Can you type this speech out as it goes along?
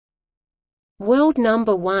World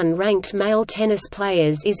Number 1 ranked male tennis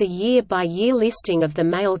players is a year-by-year listing of the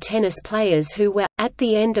male tennis players who were, at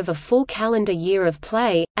the end of a full calendar year of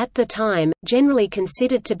play, at the time, generally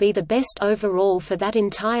considered to be the best overall for that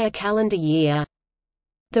entire calendar year.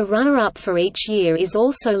 The runner-up for each year is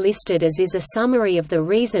also listed, as is a summary of the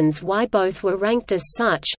reasons why both were ranked as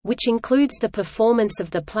such, which includes the performance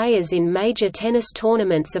of the players in major tennis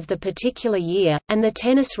tournaments of the particular year, and the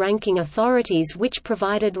tennis ranking authorities which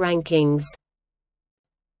provided rankings.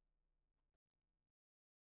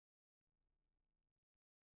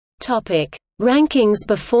 Rankings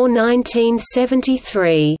before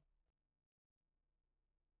 1973.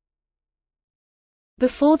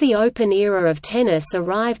 Before the Open era of tennis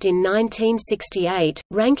arrived in 1968,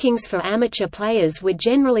 rankings for amateur players were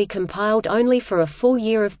generally compiled only for a full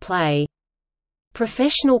year of play.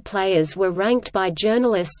 Professional players were ranked by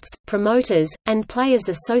journalists, promoters, and players'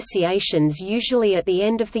 associations usually at the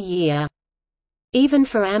end of the year. Even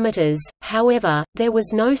for amateurs, however, there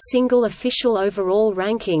was no single official overall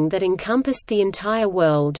ranking that encompassed the entire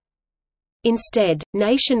world. Instead,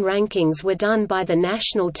 nation rankings were done by the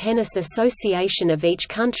National Tennis Association of each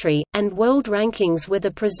country, and world rankings were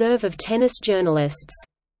the preserve of tennis journalists.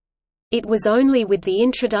 It was only with the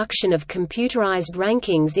introduction of computerized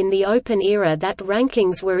rankings in the Open era that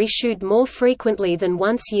rankings were issued more frequently than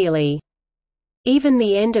once yearly. Even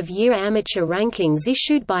the end-of-year amateur rankings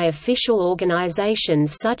issued by official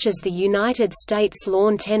organizations such as the United States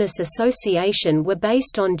Lawn Tennis Association were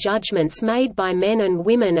based on judgments made by men and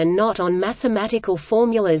women and not on mathematical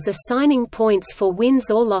formulas assigning points for wins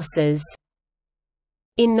or losses.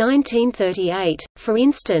 In 1938, for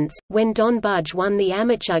instance, when Don Budge won the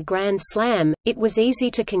Amateur Grand Slam, it was easy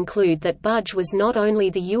to conclude that Budge was not only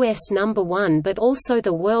the U.S. number 1 but also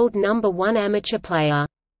the world number 1 amateur player.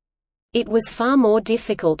 It was far more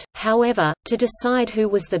difficult, however, to decide who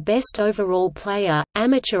was the best overall player,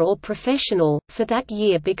 amateur or professional, for that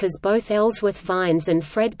year because both Ellsworth Vines and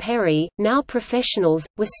Fred Perry, now professionals,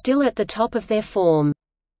 were still at the top of their form.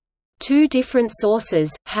 Two different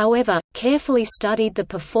sources, however, carefully studied the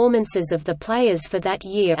performances of the players for that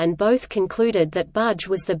year and both concluded that Budge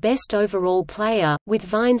was the best overall player, with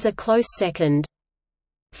Vines a close second.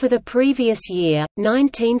 For the previous year,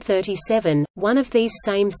 1937, one of these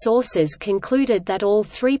same sources concluded that all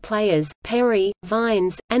three players, Perry,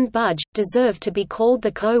 Vines, and Budge, deserved to be called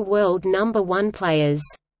the co-world number 1 players.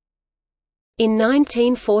 In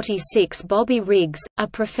 1946, Bobby Riggs, a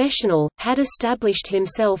professional, had established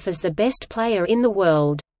himself as the best player in the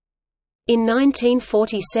world. In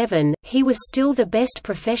 1947, he was still the best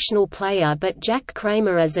professional player, but Jack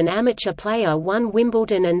Kramer as an amateur player won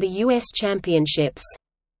Wimbledon and the U.S. Championships.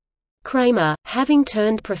 Kramer, having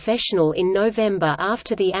turned professional in November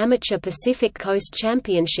after the Amateur Pacific Coast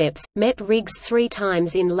Championships, met Riggs 3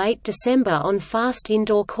 times in late December on fast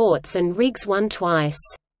indoor courts and Riggs won twice.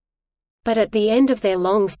 But at the end of their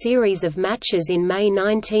long series of matches in May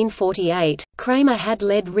 1948, Kramer had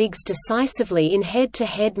led Riggs decisively in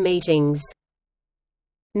head-to-head meetings.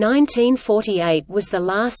 1948 was the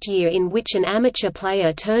last year in which an amateur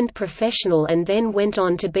player turned professional and then went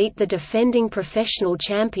on to beat the defending professional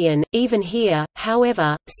champion. Even here,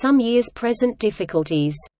 however, some years present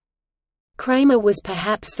difficulties. Kramer was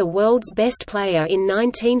perhaps the world's best player in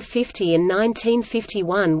 1950 and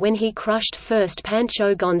 1951 when he crushed first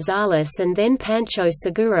Pancho Gonzalez and then Pancho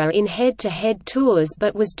Segura in head-to-head tours,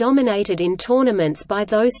 but was dominated in tournaments by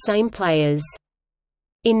those same players.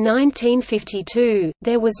 In 1952,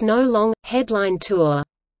 there was no long, headline tour.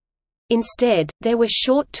 Instead, there were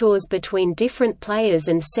short tours between different players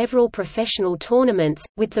and several professional tournaments,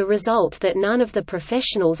 with the result that none of the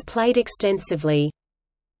professionals played extensively.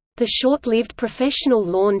 The short-lived Professional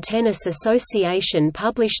Lawn Tennis Association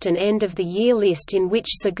published an end-of-the-year list in which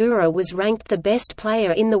Segura was ranked the best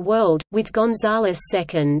player in the world, with Gonzalez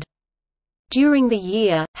second. During the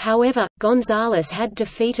year, however, Gonzalez had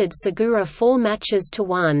defeated Segura 4 matches to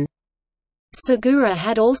 1. Segura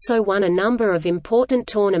had also won a number of important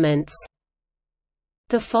tournaments.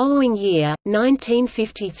 The following year,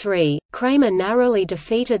 1953, Kramer narrowly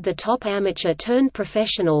defeated the top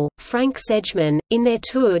amateur-turned-professional, Frank Sedgman, in their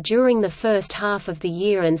tour during the first half of the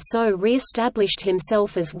year and so re-established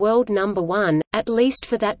himself as world number 1, at least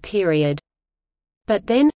for that period. But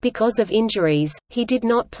then, because of injuries, he did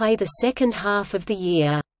not play the second half of the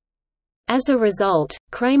year. As a result,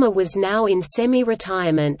 Kramer was now in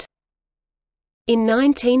semi-retirement. In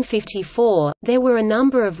 1954, there were a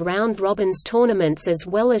number of round-robins tournaments as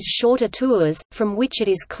well as shorter tours, from which it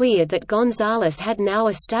is clear that Gonzalez had now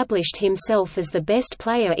established himself as the best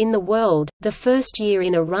player in the world, the first year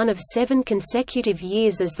in a run of 7 consecutive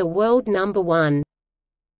years as the world number 1.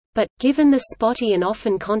 But, given the spotty and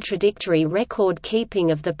often contradictory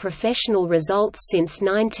record-keeping of the professional results since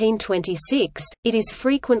 1926, it is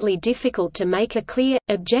frequently difficult to make a clear,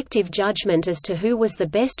 objective judgment as to who was the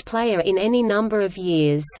best player in any number of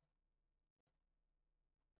years.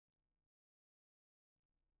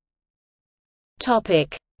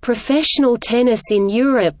 Professional tennis in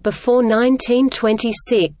Europe before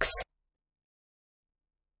 1926.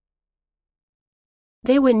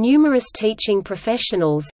 There were numerous teaching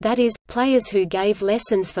professionals, that is, players who gave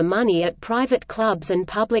lessons for money at private clubs and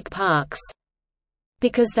public parks.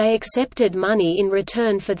 Because they accepted money in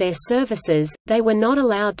return for their services, they were not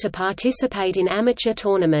allowed to participate in amateur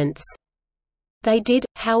tournaments. They did,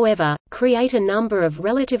 however, create a number of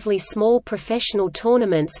relatively small professional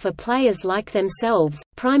tournaments for players like themselves,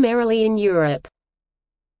 primarily in Europe.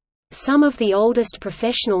 Some of the oldest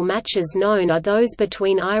professional matches known are those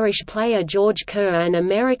between Irish player George Kerr and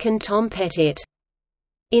American Tom Pettit.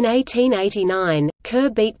 In 1889, Kerr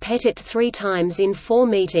beat Pettit 3 times in 4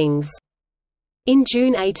 meetings. In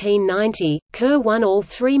June 1890, Kerr won all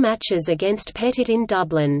 3 matches against Pettit in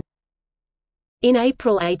Dublin. In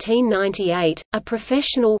April 1898, a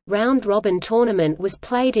professional, round-robin tournament was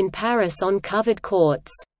played in Paris on covered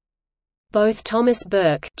courts. Both Thomas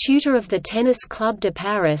Burke, tutor of the Tennis Club de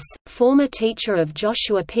Paris, former teacher of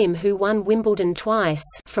Joshua Pim who won Wimbledon twice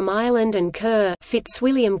from Ireland, and Kerr,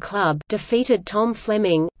 Fitzwilliam Club, defeated Tom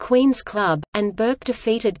Fleming, Queen's Club, and Burke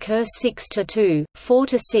defeated Kerr 6-2,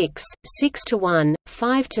 4-6, 6-1,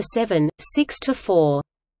 5-7, 6-4.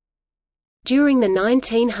 During the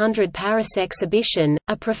 1900 Paris exhibition,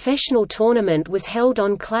 a professional tournament was held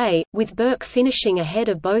on clay, with Burke finishing ahead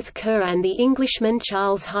of both Kerr and the Englishman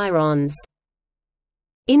Charles Hirons.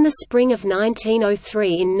 In the spring of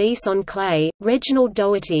 1903 in Nice on clay, Reginald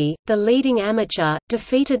Doherty, the leading amateur,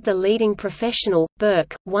 defeated the leading professional,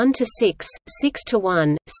 Burke, 1-6,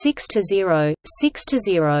 6-1, 6-0,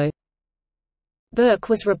 6-0. Burke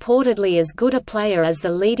was reportedly as good a player as the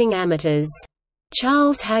leading amateurs.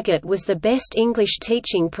 Charles Haggart was the best English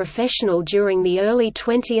teaching professional during the early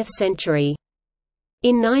 20th century.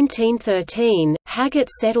 In 1913, Haggart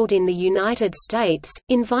settled in the United States,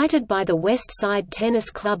 invited by the West Side Tennis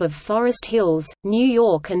Club of Forest Hills, New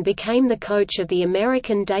York, and became the coach of the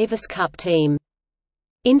American Davis Cup team.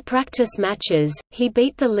 In practice matches, he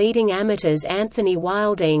beat the leading amateurs Anthony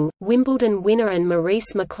Wilding, Wimbledon winner, and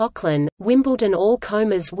Maurice McLaughlin, Wimbledon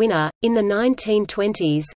All-Comers winner. In the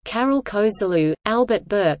 1920s, Karol Kozulu, Albert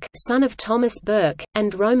Burke, son of Thomas Burke,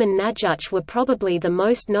 and Roman Najuch were probably the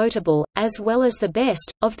most notable, as well as the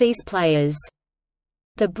best, of these players.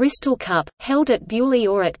 The Bristol Cup, held at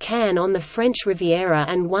Beaulieu or at Cannes on the French Riviera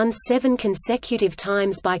and won 7 consecutive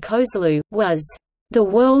times by Kozulu, was the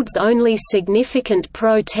world's only significant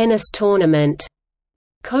pro tennis tournament.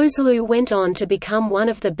 Kozulu went on to become one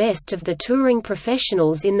of the best of the touring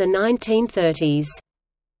professionals in the 1930s.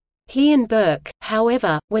 He and Burke,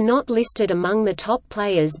 however, were not listed among the top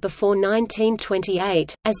players before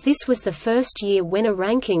 1928, as this was the first year when a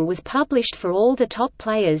ranking was published for all the top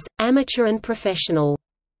players, amateur and professional.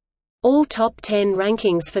 All top 10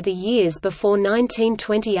 rankings for the years before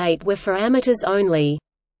 1928 were for amateurs only.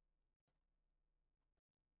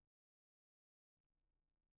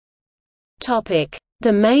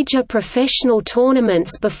 The major professional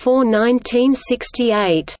tournaments before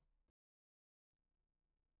 1968.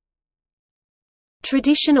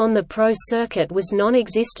 Tradition on the pro circuit was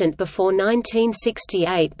non-existent before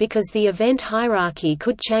 1968 because the event hierarchy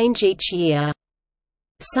could change each year.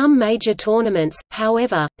 Some major tournaments,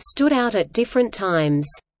 however, stood out at different times.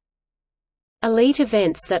 Elite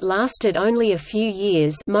events that lasted only a few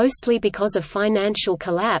years, mostly because of financial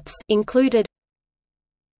collapse, included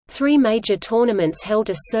 3 major tournaments held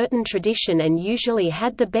a certain tradition and usually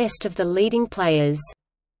had the best of the leading players.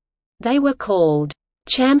 They were called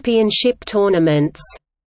championship tournaments.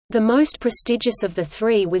 The most prestigious of the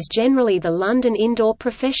 3 was generally the London Indoor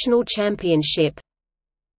Professional Championship.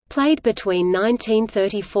 Played between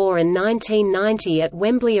 1934 and 1990 at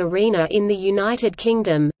Wembley Arena in the United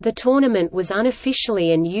Kingdom, the tournament was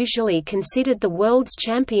unofficially and usually considered the World's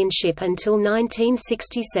Championship until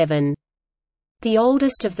 1967. The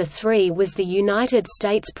oldest of the 3 was the United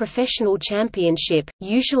States Professional Championship,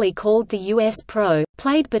 usually called the U.S. Pro,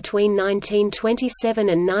 played between 1927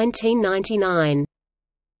 and 1999.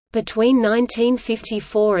 Between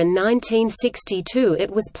 1954 and 1962 it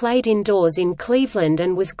was played indoors in Cleveland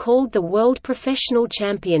and was called the World Professional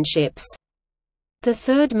Championships. The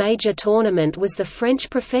 3rd major tournament was the French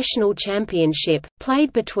Professional Championship,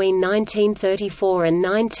 played between 1934 and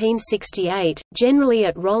 1968, generally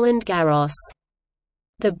at Roland Garros.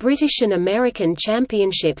 The British and American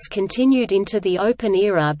championships continued into the Open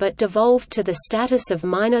era but devolved to the status of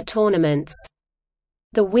minor tournaments.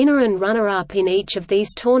 The winner and runner-up in each of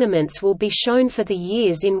these tournaments will be shown for the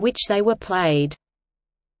years in which they were played.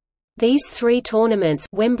 These three tournaments,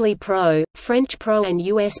 Wembley Pro, French Pro and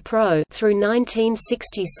US Pro, through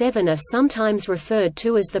 1967 are sometimes referred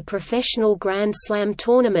to as the professional Grand Slam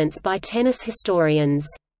tournaments by tennis historians.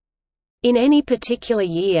 In any particular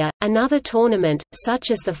year, another tournament,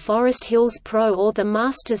 such as the Forest Hills Pro or the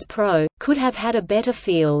Masters Pro, could have had a better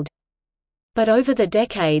field. But over the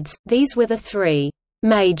decades, these were the three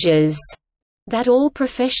majors that all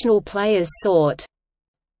professional players sought.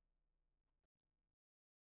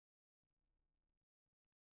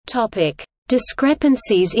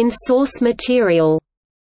 Discrepancies in source material.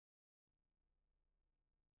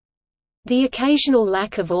 The occasional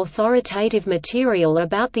lack of authoritative material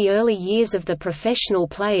about the early years of the professional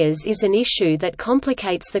players is an issue that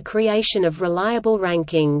complicates the creation of reliable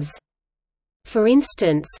rankings. For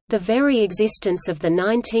instance, the very existence of the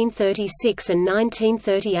 1936 and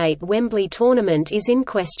 1938 Wembley tournament is in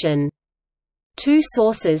question. Two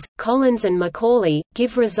sources, Collins and Macaulay,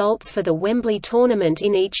 give results for the Wembley tournament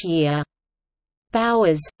in each year.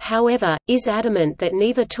 Bowers, however, is adamant that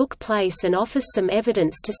neither took place and offers some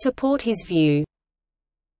evidence to support his view.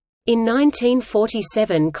 In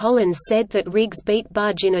 1947 Collins said that Riggs beat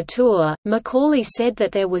Budge in a tour, Macaulay said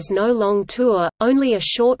that there was no long tour, only a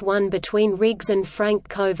short one between Riggs and Frank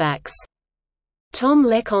Kovacs. Tom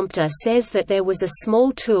Lecompte says that there was a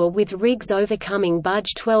small tour with Riggs overcoming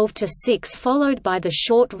Budge 12-6 followed by the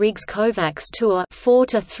short Riggs-Kovacs tour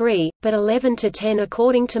 4-3, but 11-10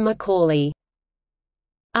 according to Macaulay.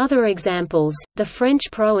 Other examples, the French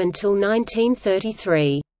Pro until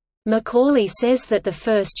 1933. Macaulay says that the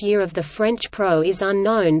first year of the French Pro is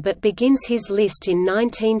unknown but begins his list in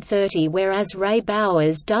 1930, whereas Ray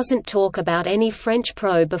Bowers doesn't talk about any French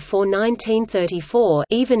Pro before 1934.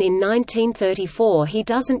 Even in 1934 he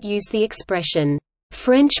doesn't use the expression,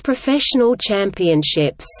 "French Professional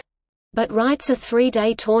Championships", but writes a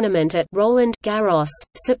three-day tournament at Roland Garros,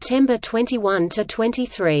 September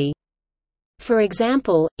 21–23. For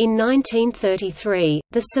example, in 1933,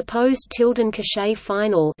 the supposed Tilden-Cachet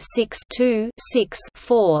final 6-2,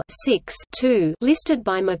 6-4, 6-2 listed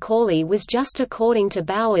by Macaulay was just, according to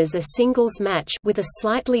Bowers, a singles match with a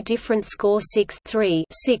slightly different score 6-3,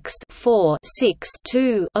 6-4,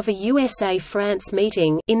 6-2 of a USA-France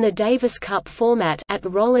meeting in the Davis Cup format at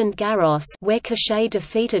Roland Garros, where Cachet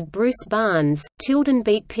defeated Bruce Barnes. Tilden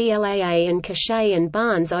beat PLAA and Cachet and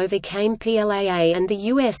Barnes overcame PLAA and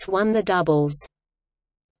the US won the doubles.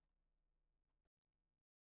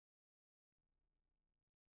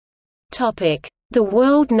 The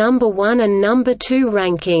world number 1 and number 2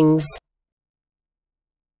 rankings.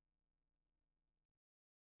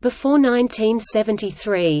 Before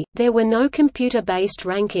 1973, there were no computer-based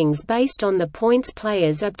rankings based on the points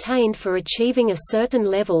players obtained for achieving a certain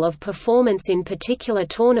level of performance in particular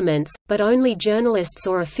tournaments, but only journalists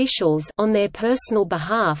or officials on their personal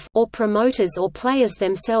behalf or promoters or players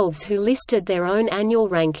themselves who listed their own annual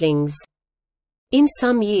rankings. In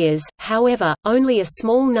some years, however, only a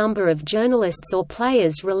small number of journalists or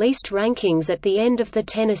players released rankings at the end of the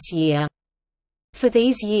tennis year. For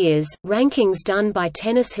these years, rankings done by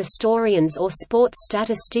tennis historians or sports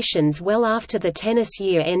statisticians well after the tennis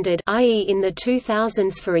year ended, i.e. in the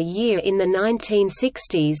 2000s for a year in the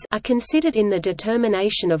 1960s, are considered in the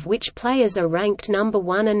determination of which players are ranked number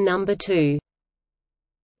 1 and number 2.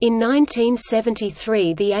 In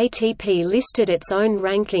 1973 the ATP listed its own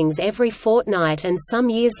rankings every fortnight and some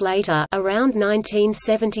years later, around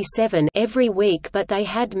 1977, every week, but they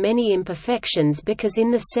had many imperfections because in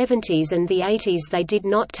the 70s and the 80s they did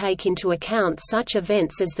not take into account such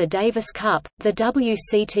events as the Davis Cup, the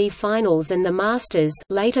WCT Finals and the Masters,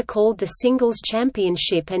 later called the Singles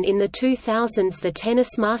Championship, and in the 2000s the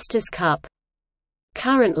Tennis Masters Cup.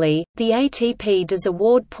 Currently, the ATP does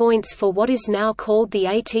award points for what is now called the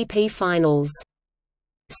ATP Finals.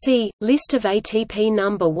 See, List of ATP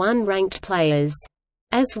number 1 ranked players.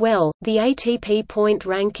 As well, the ATP point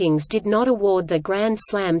rankings did not award the Grand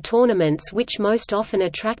Slam tournaments which most often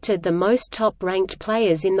attracted the most top-ranked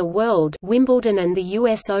players in the world, Wimbledon and the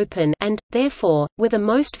US Open, and, therefore, were the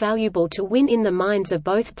most valuable to win in the minds of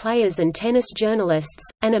both players and tennis journalists,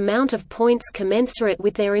 an amount of points commensurate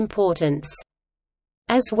with their importance.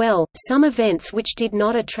 As well, some events which did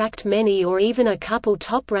not attract many or even a couple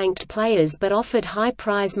top-ranked players but offered high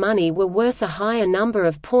prize money were worth a higher number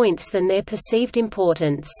of points than their perceived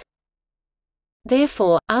importance.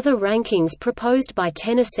 Therefore, other rankings proposed by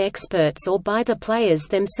tennis experts or by the players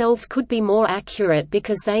themselves could be more accurate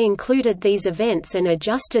because they included these events and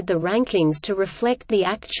adjusted the rankings to reflect the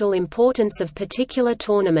actual importance of particular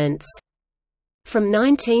tournaments. From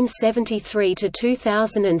 1973 to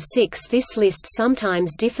 2006, this list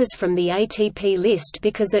sometimes differs from the ATP list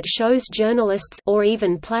because it shows journalists or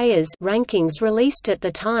even players' rankings released at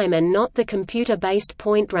the time and not the computer-based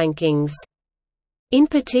point rankings. In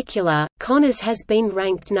particular, Connors has been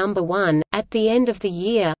ranked number 1, at the end of the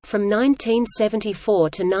year, from 1974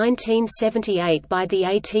 to 1978 by the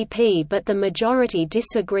ATP, but the majority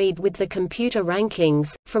disagreed with the computer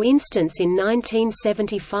rankings. For instance, in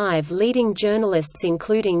 1975 leading journalists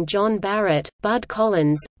including John Barrett, Bud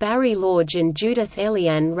Collins, Barry Lodge and Judith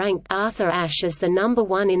Elian ranked Arthur Ashe as the number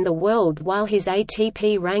 1 in the world while his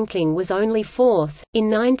ATP ranking was only 4th. In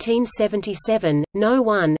 1977, no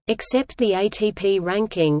one, except the ATP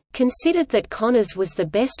ranking, considered that Connors was the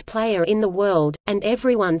best player in the world, and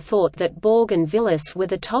everyone thought that Borg and Vilas were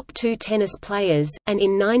the top 2 tennis players, and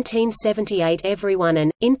in 1978 everyone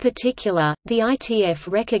and, in particular, the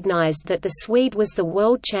ITF recognized that the Swede was the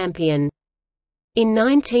world champion. In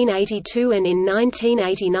 1982 and in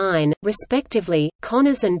 1989, respectively,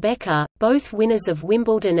 Connors and Becker, both winners of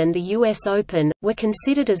Wimbledon and the US Open, were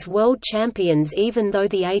considered as world champions even though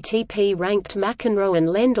the ATP ranked McEnroe and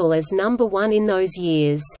Lendl as number 1 in those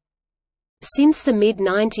years. Since the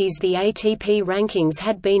mid-90s the ATP rankings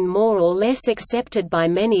had been more or less accepted by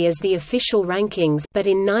many as the official rankings, but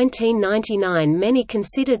in 1999 many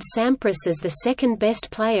considered Sampras as the second best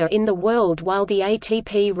player in the world while the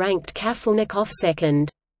ATP ranked Kafelnikov second.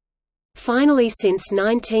 Finally, since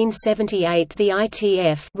 1978 the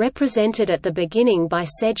ITF, represented at the beginning by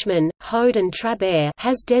Sedgman, Hode and Trabert,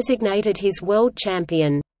 has designated his world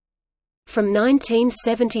champion. From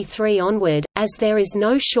 1973 onward, as there is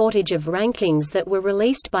no shortage of rankings that were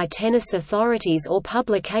released by tennis authorities or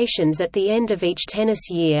publications at the end of each tennis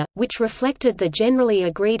year, which reflected the generally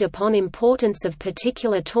agreed upon importance of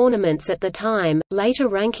particular tournaments at the time, later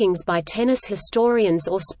rankings by tennis historians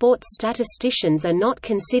or sports statisticians are not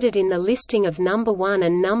considered in the listing of number 1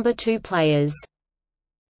 and number 2 players.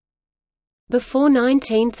 Before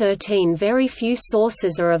 1913 very few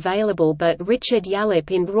sources are available, but Richard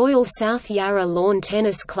Yallop in Royal South Yarra Lawn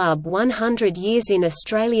Tennis Club 100 Years in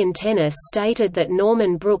Australian Tennis stated that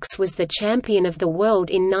Norman Brooks was the champion of the world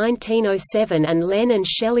in 1907, and Len and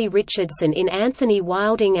Shelley Richardson in Anthony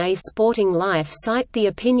Wilding A Sporting Life cite the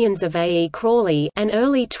opinions of A. E. Crawley, an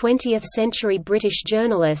early 20th-century British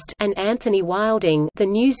journalist, and Anthony Wilding, the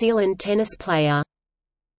New Zealand tennis player.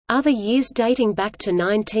 Other years dating back to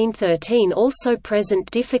 1913 also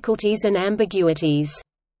present difficulties and ambiguities.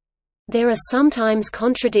 There are sometimes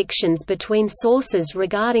contradictions between sources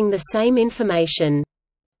regarding the same information.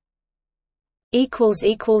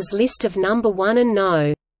 List of number 1 and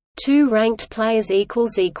no. 2 ranked players.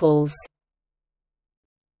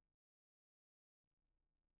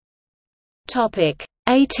 Topic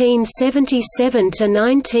 1877 to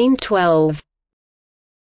 1912.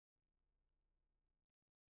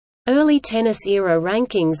 Early tennis-era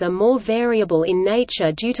rankings are more variable in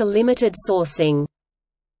nature due to limited sourcing.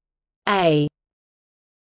 A